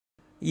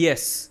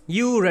Yes,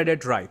 you read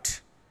it right.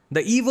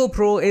 The Evo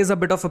Pro is a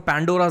bit of a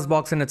Pandora's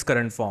box in its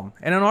current form,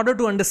 and in order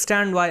to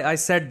understand why I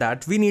said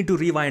that, we need to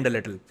rewind a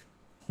little.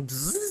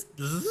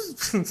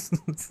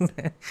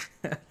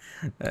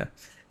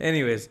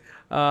 Anyways,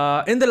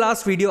 in the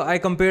last video, I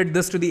compared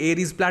this to the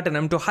Aries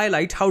Platinum to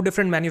highlight how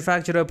different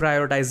manufacturers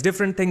prioritize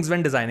different things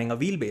when designing a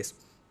wheelbase.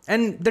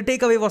 And the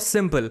takeaway was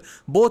simple: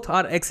 both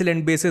are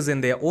excellent bases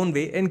in their own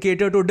way and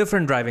cater to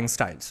different driving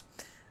styles.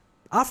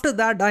 After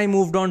that, I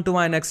moved on to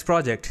my next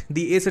project,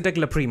 the Asetek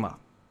La Prima.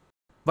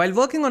 While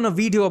working on a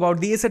video about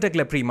the Asetek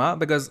La Prima,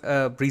 because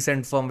a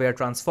recent firmware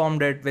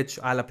transformed it, which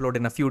I'll upload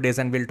in a few days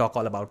and we'll talk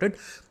all about it,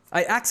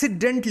 I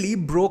accidentally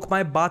broke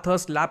my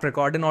Bathurst lap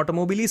record in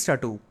Automobilista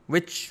 2,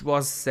 which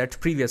was set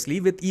previously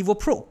with Evo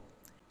Pro.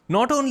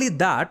 Not only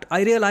that,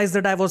 I realized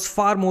that I was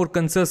far more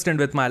consistent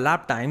with my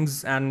lap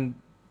times, and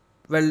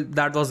well,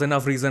 that was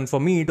enough reason for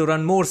me to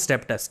run more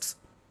step tests.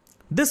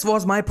 This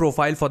was my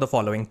profile for the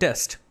following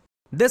test.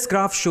 This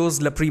graph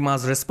shows La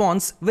Prima's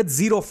response with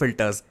 0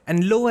 filters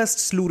and lowest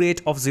slew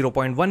rate of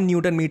 0.1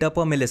 Nm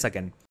per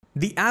millisecond.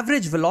 The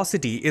average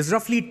velocity is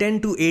roughly 10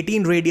 to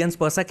 18 radians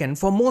per second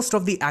for most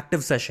of the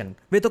active session,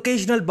 with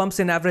occasional bumps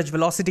in average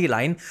velocity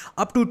line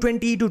up to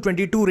 20 to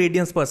 22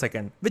 radians per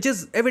second, which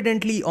is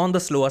evidently on the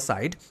slower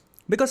side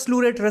because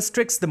slew rate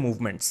restricts the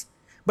movements.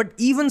 But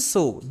even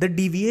so, the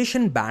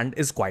deviation band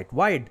is quite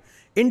wide,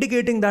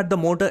 indicating that the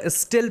motor is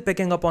still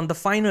picking up on the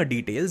finer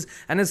details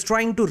and is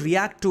trying to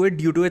react to it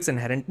due to its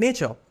inherent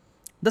nature.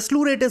 The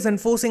slew rate is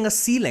enforcing a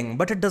ceiling,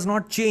 but it does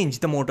not change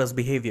the motor's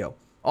behavior.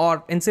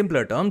 Or, in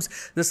simpler terms,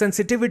 the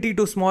sensitivity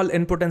to small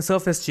input and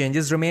surface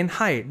changes remain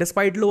high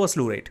despite lower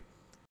slew rate.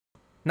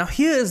 Now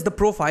here is the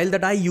profile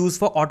that I use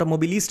for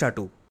Automobilista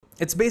 2.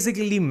 It's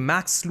basically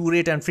max slew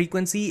rate and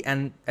frequency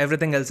and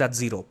everything else at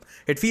 0.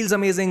 It feels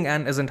amazing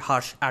and isn't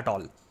harsh at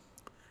all.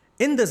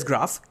 In this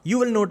graph, you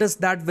will notice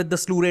that with the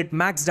slew rate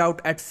maxed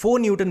out at 4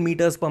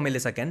 Nm per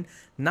millisecond,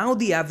 now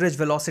the average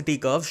velocity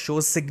curve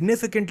shows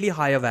significantly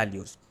higher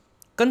values,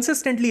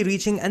 consistently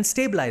reaching and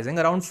stabilizing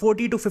around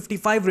 40 to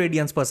 55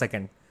 radians per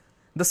second.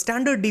 The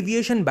standard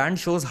deviation band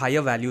shows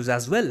higher values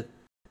as well.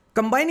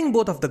 Combining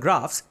both of the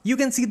graphs, you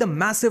can see the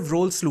massive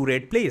role slew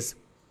rate plays.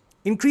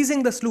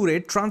 Increasing the slew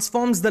rate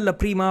transforms the La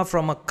Prima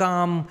from a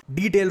calm,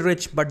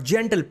 detail-rich but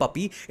gentle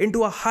puppy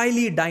into a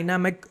highly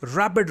dynamic,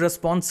 rapid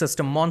response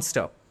system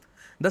monster.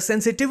 The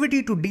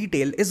sensitivity to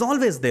detail is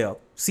always there.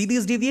 See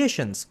these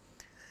deviations.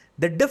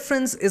 The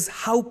difference is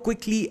how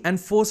quickly and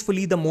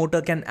forcefully the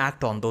motor can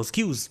act on those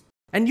cues.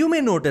 And you may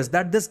notice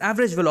that this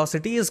average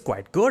velocity is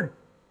quite good.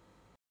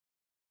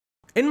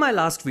 In my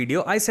last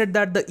video, I said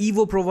that the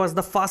Evo Pro was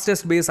the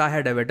fastest base I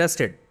had ever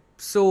tested.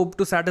 So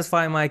to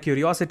satisfy my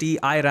curiosity,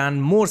 I ran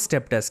more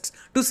step tests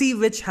to see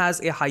which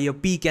has a higher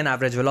peak and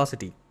average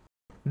velocity.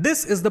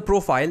 This is the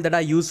profile that I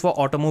use for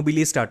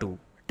Automobilista 2.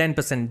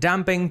 10%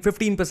 damping,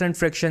 15%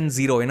 friction,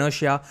 0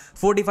 inertia,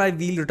 45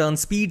 wheel return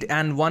speed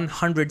and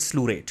 100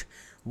 slew rate.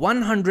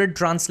 100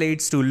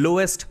 translates to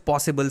lowest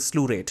possible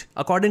slew rate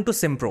according to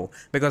Simpro,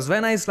 because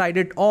when I slide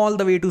it all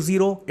the way to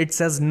 0, it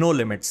says no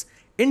limits,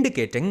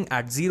 indicating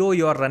at 0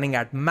 you are running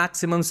at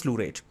maximum slew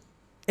rate.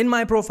 In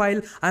my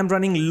profile, I am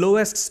running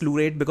lowest slew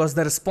rate because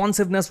the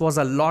responsiveness was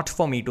a lot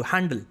for me to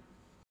handle.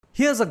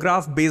 Here's a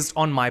graph based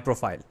on my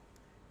profile.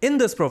 In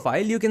this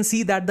profile, you can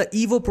see that the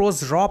Evo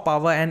Pro's raw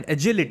power and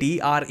agility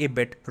are a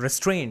bit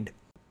restrained.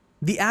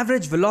 The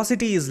average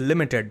velocity is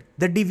limited,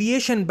 the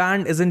deviation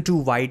band isn't too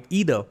wide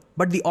either,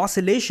 but the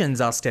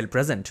oscillations are still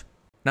present.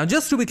 Now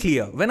just to be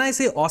clear, when I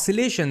say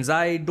oscillations,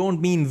 I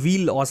don't mean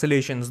wheel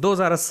oscillations,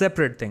 those are a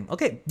separate thing,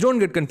 okay? Don't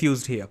get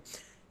confused here.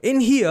 In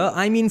here,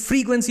 I mean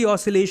frequency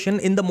oscillation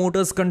in the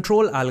motor's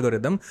control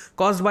algorithm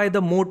caused by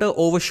the motor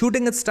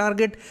overshooting its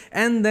target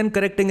and then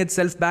correcting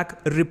itself back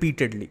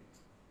repeatedly.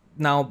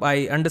 Now,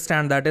 I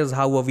understand that is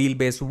how a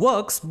wheelbase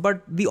works,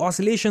 but the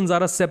oscillations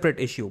are a separate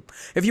issue.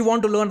 If you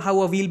want to learn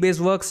how a wheelbase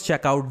works,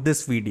 check out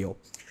this video.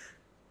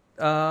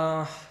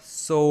 Okay.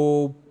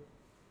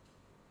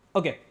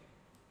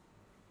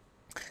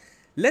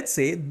 Let's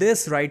say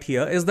this right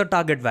here is the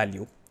target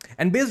value,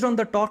 and based on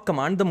the torque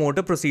command, the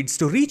motor proceeds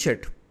to reach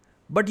it.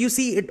 But you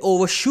see, it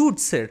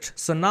overshoots it,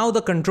 so now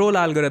the control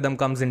algorithm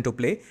comes into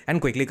play and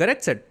quickly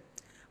corrects it.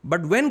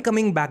 But when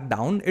coming back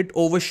down, it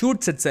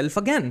overshoots itself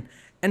again.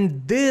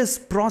 And this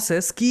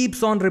process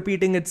keeps on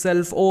repeating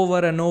itself over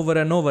and over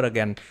and over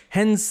again.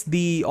 Hence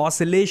the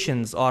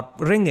oscillations or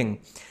ringing.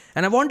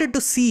 And I wanted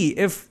to see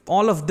if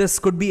all of this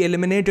could be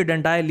eliminated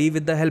entirely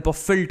with the help of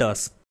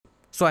filters.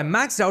 So I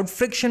maxed out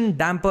friction,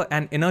 damper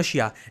and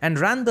inertia and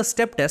ran the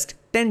step test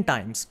 10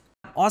 times.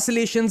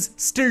 Oscillations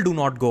still do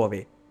not go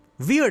away.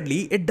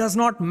 Weirdly, it does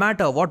not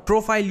matter what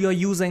profile you're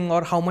using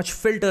or how much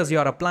filters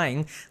you're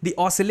applying, the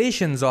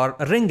oscillations or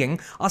ringing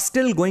are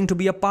still going to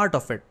be a part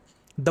of it.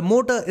 The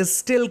motor is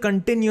still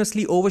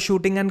continuously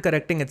overshooting and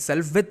correcting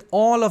itself with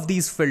all of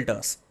these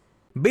filters.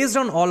 Based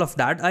on all of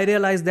that, I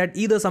realized that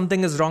either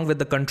something is wrong with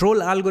the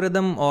control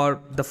algorithm or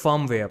the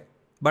firmware.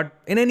 But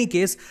in any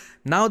case,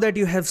 now that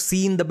you have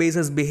seen the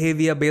base's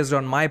behavior based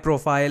on my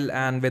profile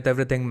and with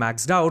everything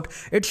maxed out,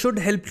 it should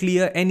help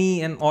clear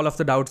any and all of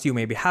the doubts you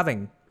may be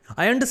having.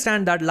 I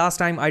understand that last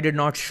time I did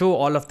not show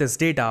all of this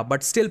data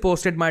but still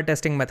posted my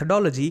testing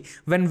methodology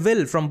when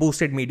Will from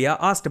Boosted Media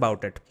asked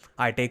about it.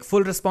 I take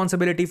full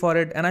responsibility for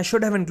it and I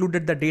should have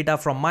included the data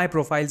from my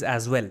profiles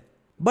as well.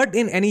 But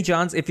in any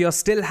chance, if you're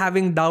still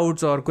having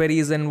doubts or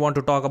queries and want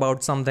to talk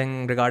about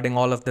something regarding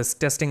all of this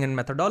testing and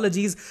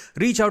methodologies,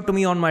 reach out to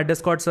me on my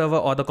Discord server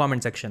or the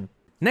comment section.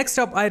 Next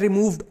up, I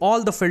removed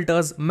all the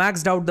filters,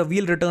 maxed out the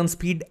wheel return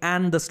speed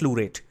and the slew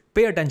rate.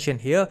 Pay attention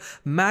here,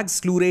 max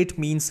slew rate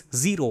means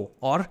 0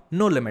 or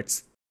no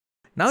limits.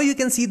 Now you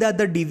can see that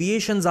the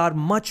deviations are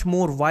much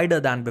more wider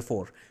than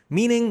before,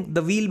 meaning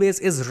the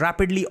wheelbase is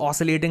rapidly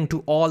oscillating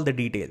to all the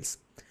details.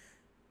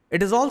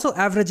 It is also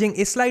averaging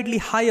a slightly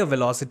higher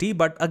velocity,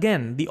 but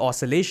again, the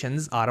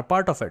oscillations are a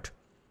part of it.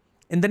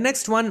 In the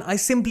next one, I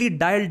simply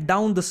dialed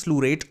down the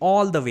slew rate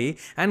all the way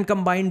and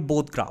combined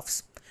both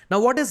graphs. Now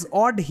what is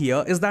odd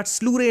here is that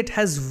slew rate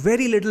has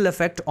very little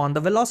effect on the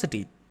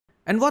velocity.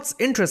 And what's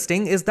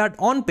interesting is that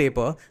on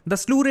paper, the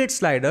slew rate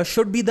slider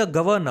should be the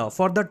governor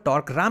for the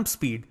torque ramp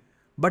speed.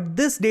 But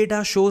this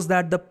data shows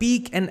that the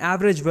peak and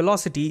average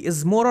velocity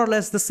is more or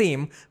less the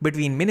same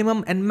between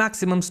minimum and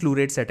maximum slew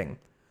rate setting.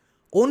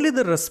 Only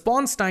the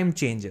response time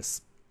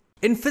changes.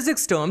 In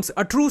physics terms,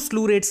 a true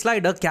slew rate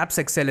slider caps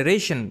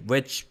acceleration,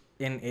 which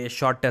in a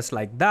short test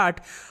like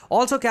that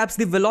also caps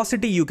the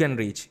velocity you can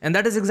reach. And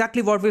that is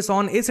exactly what we saw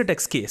in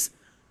Acertech's case.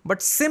 But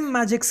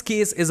Simagic's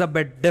case is a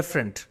bit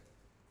different.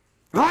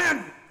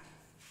 Ryan!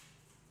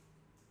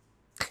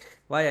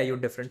 Why are you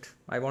different?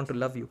 I want to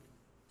love you.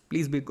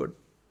 Please be good.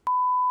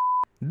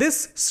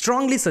 This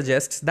strongly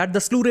suggests that the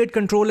slew rate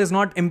control is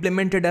not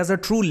implemented as a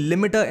true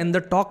limiter in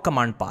the torque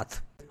command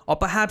path. Or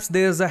perhaps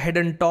there is a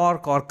hidden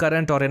torque or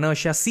current or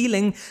inertia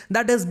ceiling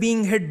that is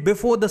being hit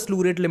before the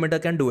slew rate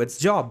limiter can do its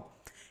job.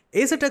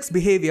 Acertech's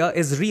behavior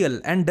is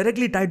real and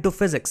directly tied to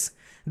physics.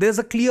 There is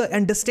a clear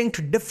and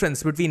distinct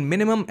difference between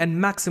minimum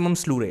and maximum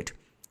slew rate.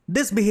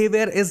 This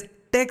behavior is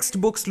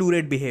textbook slew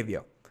rate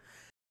behavior.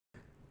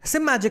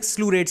 Simagic's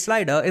slew rate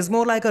slider is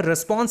more like a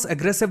response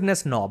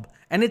aggressiveness knob,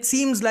 and it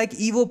seems like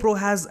Evo Pro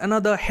has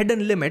another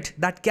hidden limit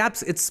that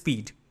caps its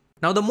speed.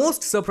 Now the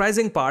most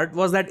surprising part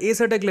was that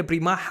Acertech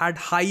Prima had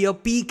higher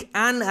peak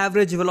and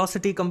average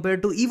velocity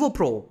compared to Evo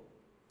Pro.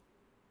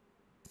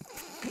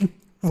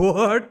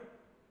 What?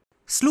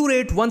 Slew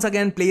rate once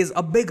again plays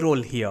a big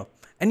role here.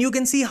 And you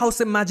can see how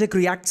Simagic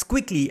reacts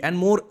quickly and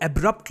more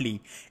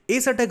abruptly.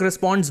 Acertech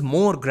responds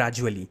more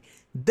gradually.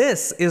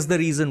 This is the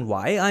reason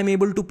why I'm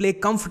able to play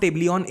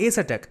comfortably on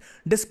Acertech,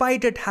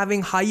 despite it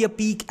having higher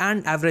peak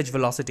and average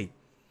velocity.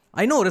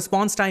 I know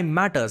response time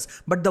matters,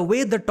 but the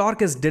way the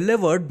torque is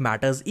delivered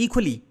matters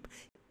equally.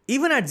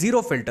 Even at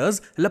zero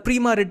filters, La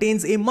Prima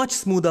retains a much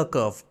smoother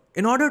curve.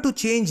 In order to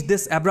change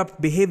this abrupt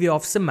behavior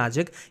of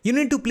Simagic, you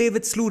need to play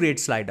with slew rate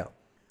slider.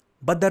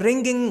 But the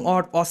ringing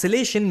or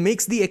oscillation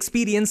makes the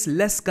experience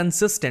less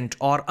consistent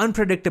or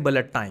unpredictable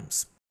at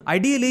times.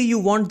 Ideally, you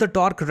want the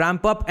torque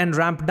ramp up and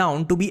ramp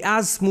down to be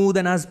as smooth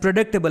and as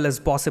predictable as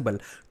possible.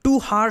 Too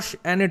harsh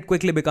and it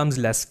quickly becomes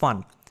less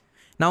fun.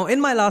 Now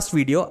in my last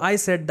video, I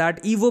said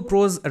that Evo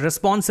Pro's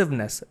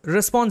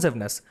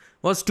responsiveness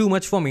was too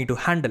much for me to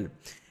handle.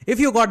 If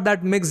you got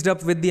that mixed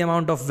up with the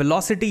amount of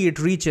velocity it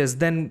reaches,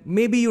 then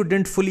maybe you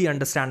didn't fully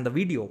understand the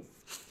video.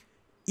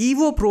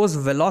 Evo Pro's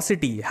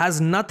velocity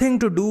has nothing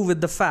to do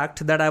with the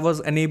fact that I was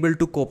unable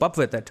to cope up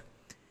with it.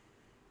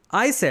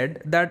 I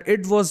said that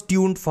it was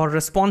tuned for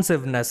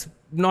responsiveness,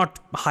 not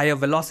higher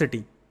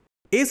velocity.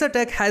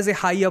 Acertech has a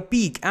higher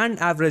peak and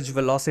average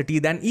velocity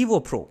than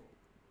Evo Pro.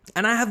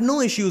 And I have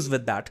no issues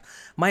with that.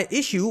 My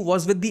issue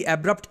was with the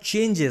abrupt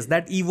changes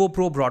that Evo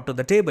Pro brought to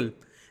the table.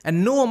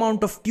 And no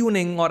amount of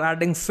tuning or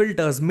adding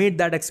filters made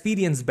that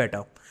experience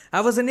better.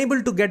 I was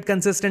unable to get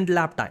consistent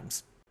lap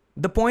times.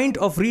 The point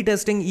of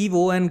retesting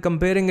Evo and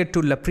comparing it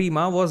to La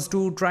Prima was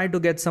to try to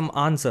get some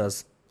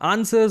answers.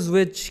 Answers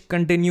which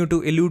continue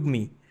to elude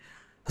me.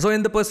 So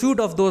in the pursuit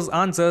of those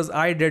answers,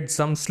 I did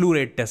some slew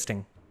rate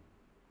testing.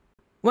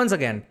 Once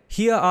again,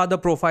 here are the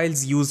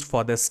profiles used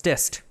for this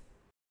test.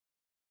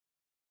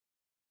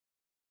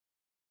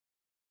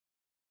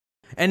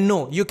 And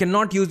no, you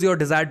cannot use your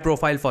desired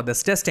profile for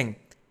this testing.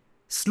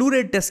 Slew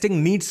rate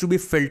testing needs to be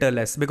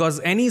filterless because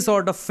any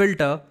sort of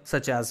filter,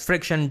 such as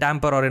friction,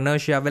 damper or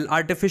inertia, will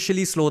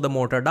artificially slow the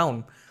motor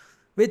down,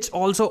 which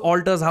also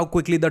alters how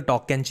quickly the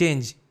torque can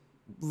change,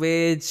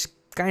 which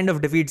kind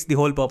of defeats the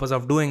whole purpose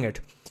of doing it.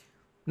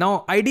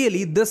 Now,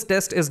 ideally, this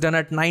test is done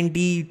at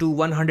 90 to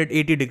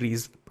 180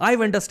 degrees. I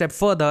went a step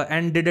further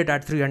and did it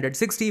at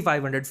 360,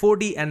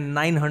 540 and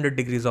 900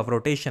 degrees of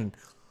rotation.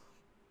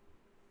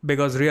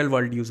 Because real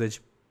world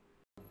usage.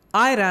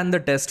 I ran the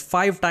test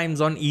 5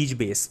 times on each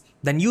base,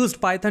 then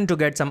used Python to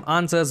get some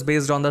answers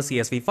based on the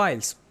CSV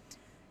files.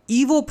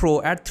 Evo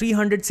Pro at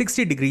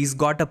 360 degrees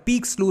got a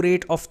peak slew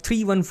rate of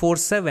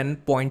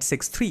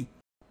 3147.63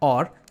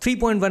 or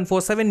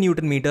 3.147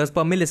 Newton meters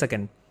per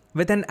millisecond.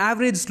 with an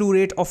average slew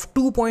rate of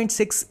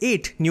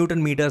 2.68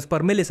 Newton meters per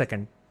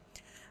millisecond.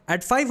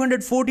 At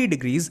 540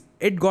 degrees,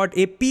 it got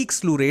a peak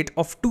slew rate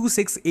of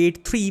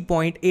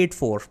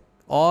 2683.84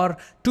 or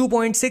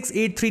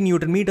 2.683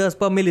 Newton meters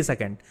per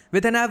millisecond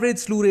with an average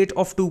slew rate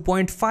of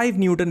 2.5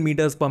 Newton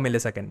meters per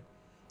millisecond.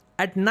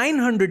 At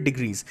 900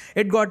 degrees,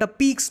 it got a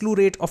peak slew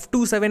rate of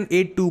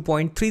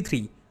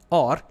 2782.33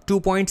 or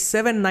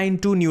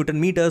 2.792 Newton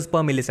meters per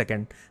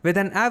millisecond with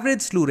an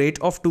average slew rate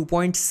of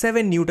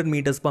 2.7 Newton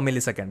meters per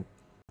millisecond.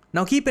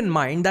 Now keep in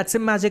mind that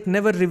Simagic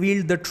never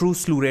revealed the true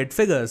slew rate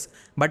figures,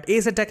 but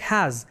Asetek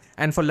has,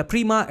 and for La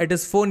Prima it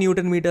is 4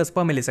 Newton meters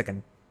per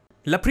millisecond.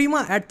 La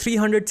Prima at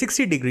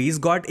 360 degrees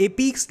got a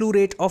peak slew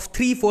rate of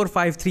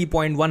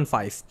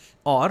 3453.15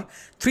 or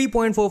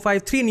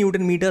 3.453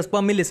 Newton meters per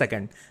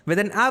millisecond with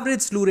an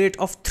average slew rate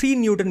of 3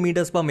 Newton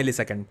meters per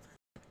millisecond.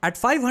 At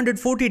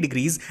 540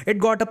 degrees, it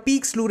got a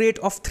peak slew rate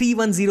of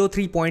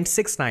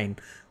 3103.69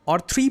 or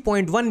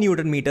 3.1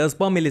 Newton meters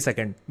per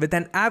millisecond with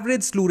an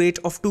average slew rate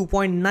of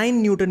 2.9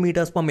 Newton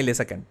meters per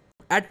millisecond.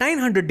 At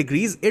 900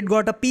 degrees, it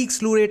got a peak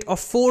slew rate of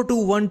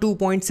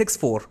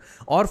 4212.64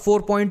 or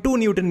 4.2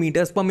 Newton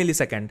meters per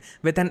millisecond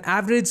with an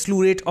average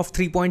slew rate of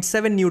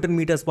 3.7 Newton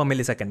meters per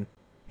millisecond.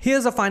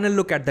 Here's a final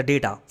look at the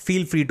data.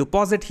 Feel free to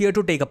pause it here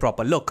to take a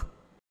proper look.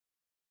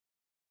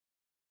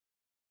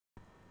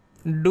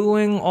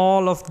 Doing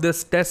all of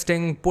this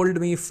testing pulled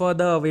me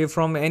further away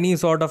from any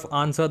sort of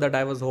answer that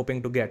I was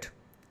hoping to get.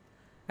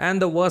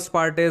 And the worst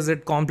part is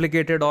it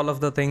complicated all of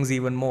the things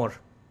even more.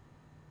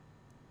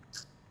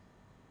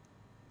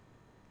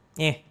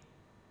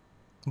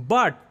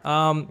 But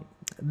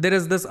there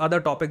is this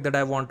other topic that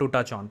I want to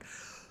touch on.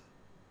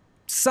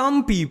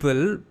 Some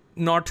people,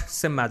 not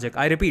Simagic,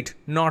 I repeat,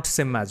 not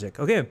Simagic,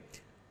 okay?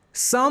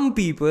 Some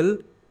people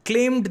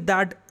claimed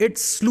that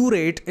its slew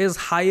rate is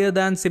higher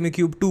than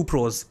Simagic 2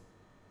 Pro's,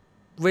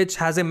 which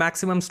has a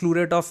maximum slew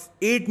rate of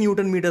 8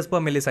 Newton meters per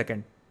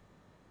millisecond.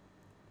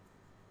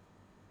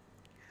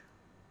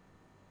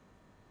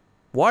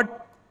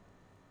 What?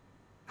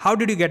 How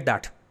did you get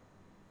that?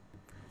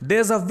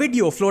 There's a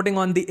video floating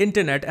on the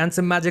internet and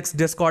Simagic's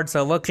Discord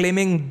server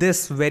claiming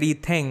this very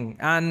thing.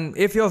 And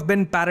if you have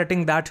been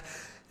parroting that,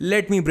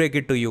 let me break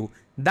it to you.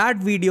 That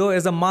video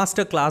is a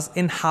masterclass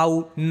in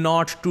how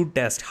not to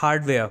test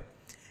hardware.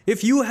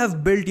 If you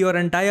have built your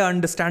entire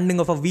understanding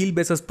of a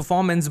wheelbase's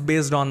performance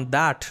based on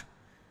that,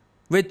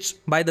 which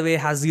by the way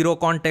has zero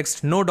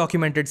context, no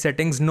documented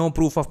settings, no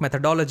proof of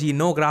methodology,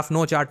 no graph,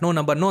 no chart, no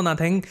number, no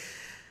nothing,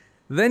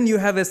 then you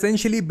have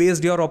essentially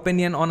based your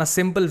opinion on a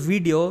simple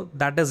video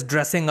that is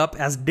dressing up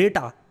as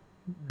data.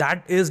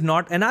 That is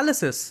not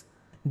analysis.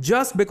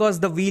 Just because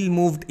the wheel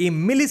moved a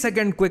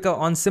millisecond quicker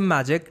on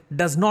Simagic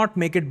does not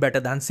make it better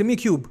than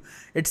Simucube.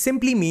 It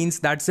simply means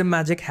that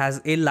Simagic has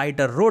a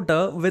lighter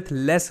rotor with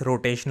less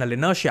rotational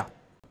inertia.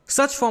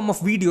 Such form of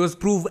videos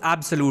prove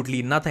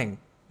absolutely nothing.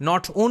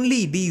 Not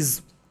only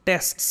these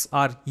tests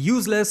are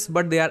useless,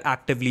 but they are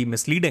actively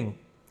misleading.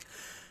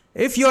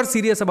 If you are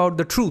serious about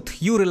the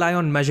truth, you rely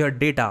on measured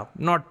data,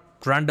 not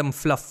random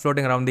fluff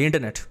floating around the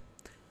internet.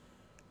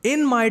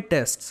 In my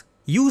tests,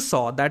 you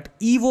saw that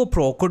Evo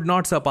Pro could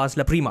not surpass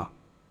La Prima.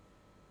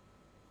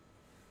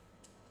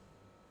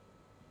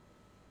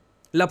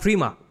 La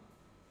Prima.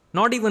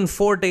 Not even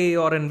Forte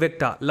or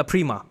Invicta, La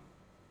Prima.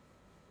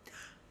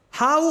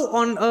 How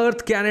on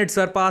earth can it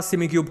surpass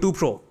Simucube 2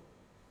 Pro?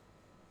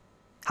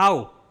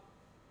 How?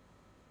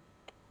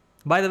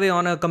 By the way,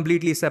 on a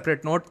completely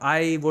separate note,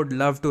 I would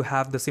love to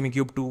have the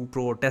Simucube 2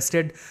 Pro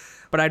tested,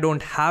 but I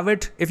don't have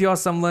it. If you're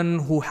someone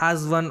who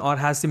has one or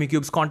has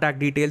Simucube's contact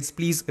details,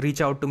 please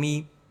reach out to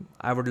me.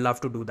 I would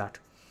love to do that.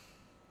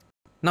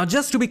 Now,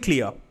 just to be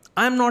clear,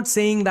 I'm not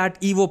saying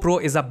that Evo Pro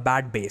is a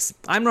bad base.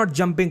 I'm not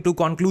jumping to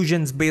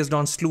conclusions based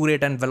on slew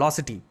rate and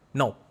velocity.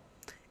 No.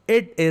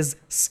 It is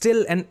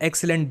still an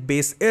excellent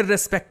base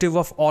irrespective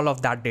of all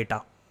of that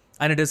data.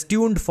 And it is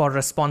tuned for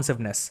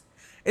responsiveness.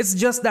 It's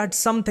just that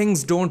some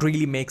things don't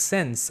really make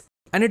sense,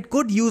 and it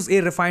could use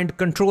a refined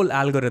control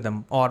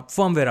algorithm or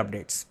firmware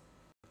updates.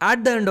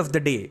 At the end of the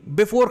day,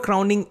 before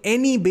crowning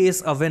any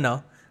base a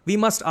winner, we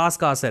must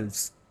ask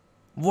ourselves,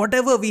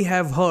 whatever we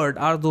have heard,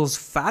 are those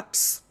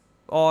facts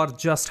or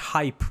just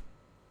hype?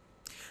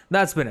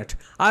 That's been it.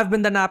 I've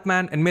been the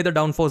Napman, and may the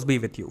downforce be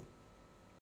with you.